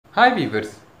Hi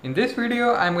viewers, in this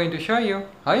video I am going to show you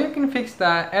how you can fix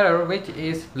the error which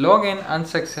is login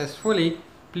unsuccessfully,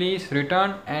 please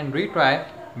return and retry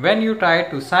when you try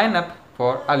to sign up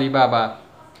for Alibaba.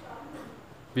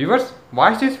 Viewers,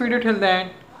 watch this video till the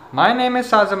end. My name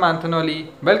is Sazam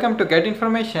Antonoli. Welcome to Get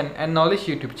Information and Knowledge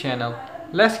YouTube channel.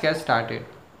 Let's get started.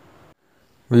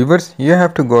 Viewers, you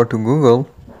have to go to Google.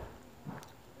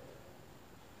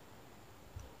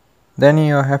 Then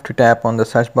you have to tap on the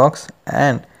search box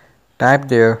and type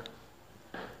there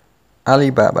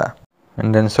Alibaba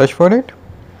and then search for it.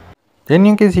 Then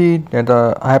you can see that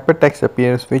the hypertext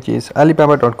appears, which is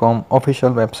alibaba.com official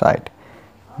website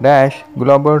dash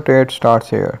global trade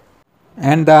starts here,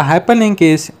 and the hyperlink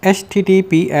is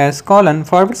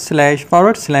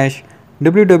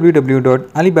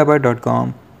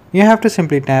https://www.alibaba.com. You have to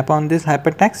simply tap on this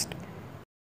hypertext.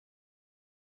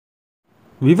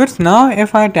 Viewers, now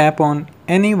if I tap on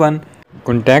any one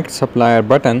contact supplier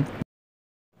button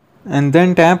and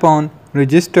then tap on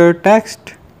register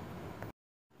text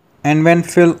and when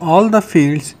fill all the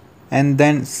fields and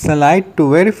then slide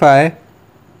to verify,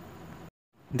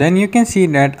 then you can see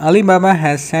that Alibaba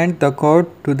has sent the code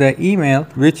to the email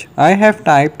which I have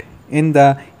typed in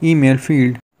the email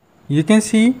field. You can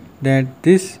see that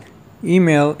this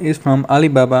email is from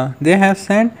Alibaba. They have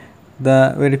sent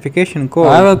the verification code.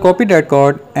 I will copy that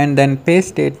code and then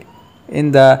paste it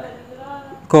in the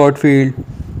code field.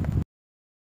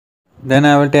 Then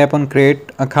I will tap on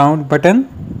create account button.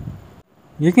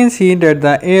 You can see that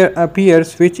the error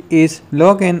appears which is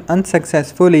login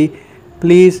unsuccessfully,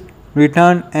 please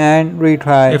return and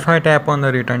retry. If I tap on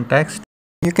the return text,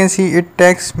 you can see it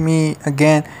takes me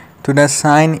again to the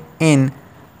sign in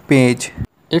page.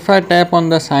 If I tap on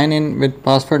the sign in with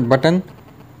password button,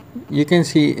 you can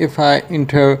see if I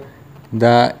enter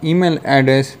the email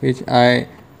address which I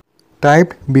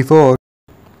typed before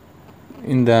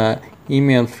in the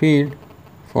email field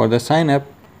for the sign up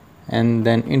and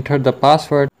then enter the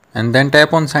password and then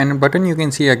tap on sign in button, you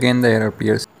can see again the error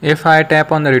appears. If I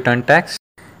tap on the return text,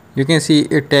 you can see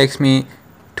it takes me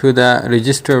to the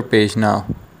register page now.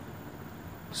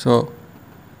 So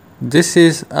this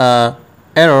is a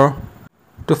error.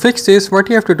 To fix this, what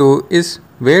you have to do is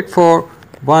wait for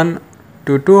 1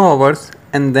 to 2 hours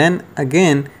and then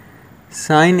again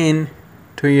sign in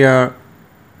to your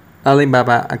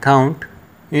Alibaba account,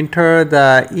 enter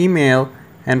the email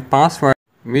and password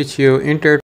which you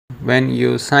entered when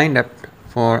you signed up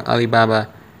for Alibaba.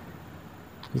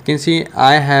 You can see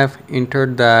I have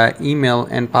entered the email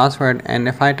and password, and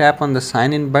if I tap on the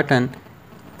sign in button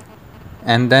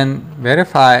and then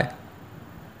verify,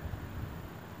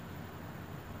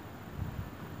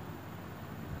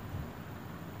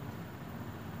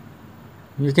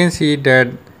 you can see that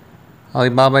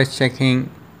Alibaba is checking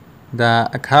the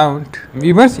account.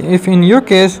 Viewers, if in your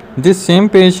case this same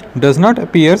page does not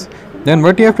appear, then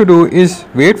what you have to do is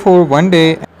wait for 1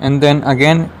 day and then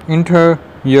again enter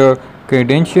your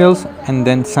credentials and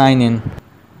then sign in.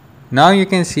 Now you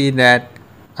can see that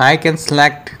I can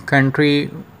select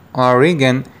country or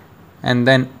region and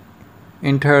then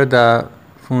enter the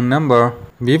phone number.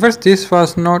 Viewers, this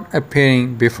was not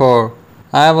appearing before.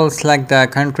 I will select the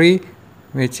country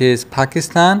which is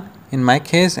Pakistan in my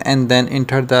case and then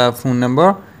enter the phone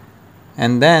number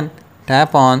and then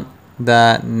tap on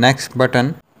the next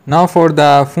button. Now for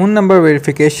the phone number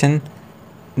verification,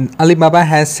 Alibaba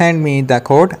has sent me the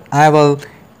code. I will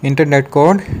enter that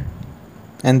code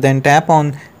and then tap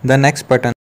on the next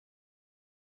button.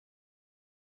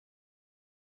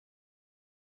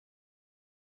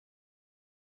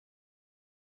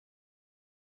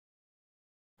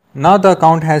 Now the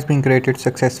account has been created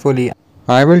successfully.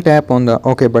 I will tap on the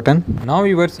OK button. Now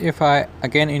viewers, if I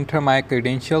again enter my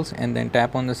credentials and then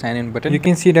tap on the sign in button, you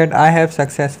can see that I have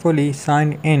successfully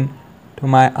signed in to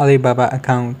my Alibaba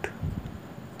account.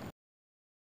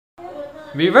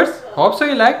 Viewers, hope so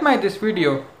you liked this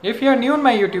video. If you are new on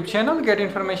my YouTube channel, Get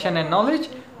Information and Knowledge,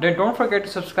 then don't forget to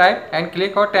subscribe and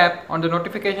click or tap on the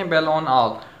notification bell on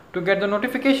all to get the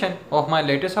notification of my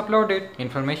latest uploaded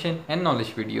information and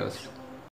knowledge videos.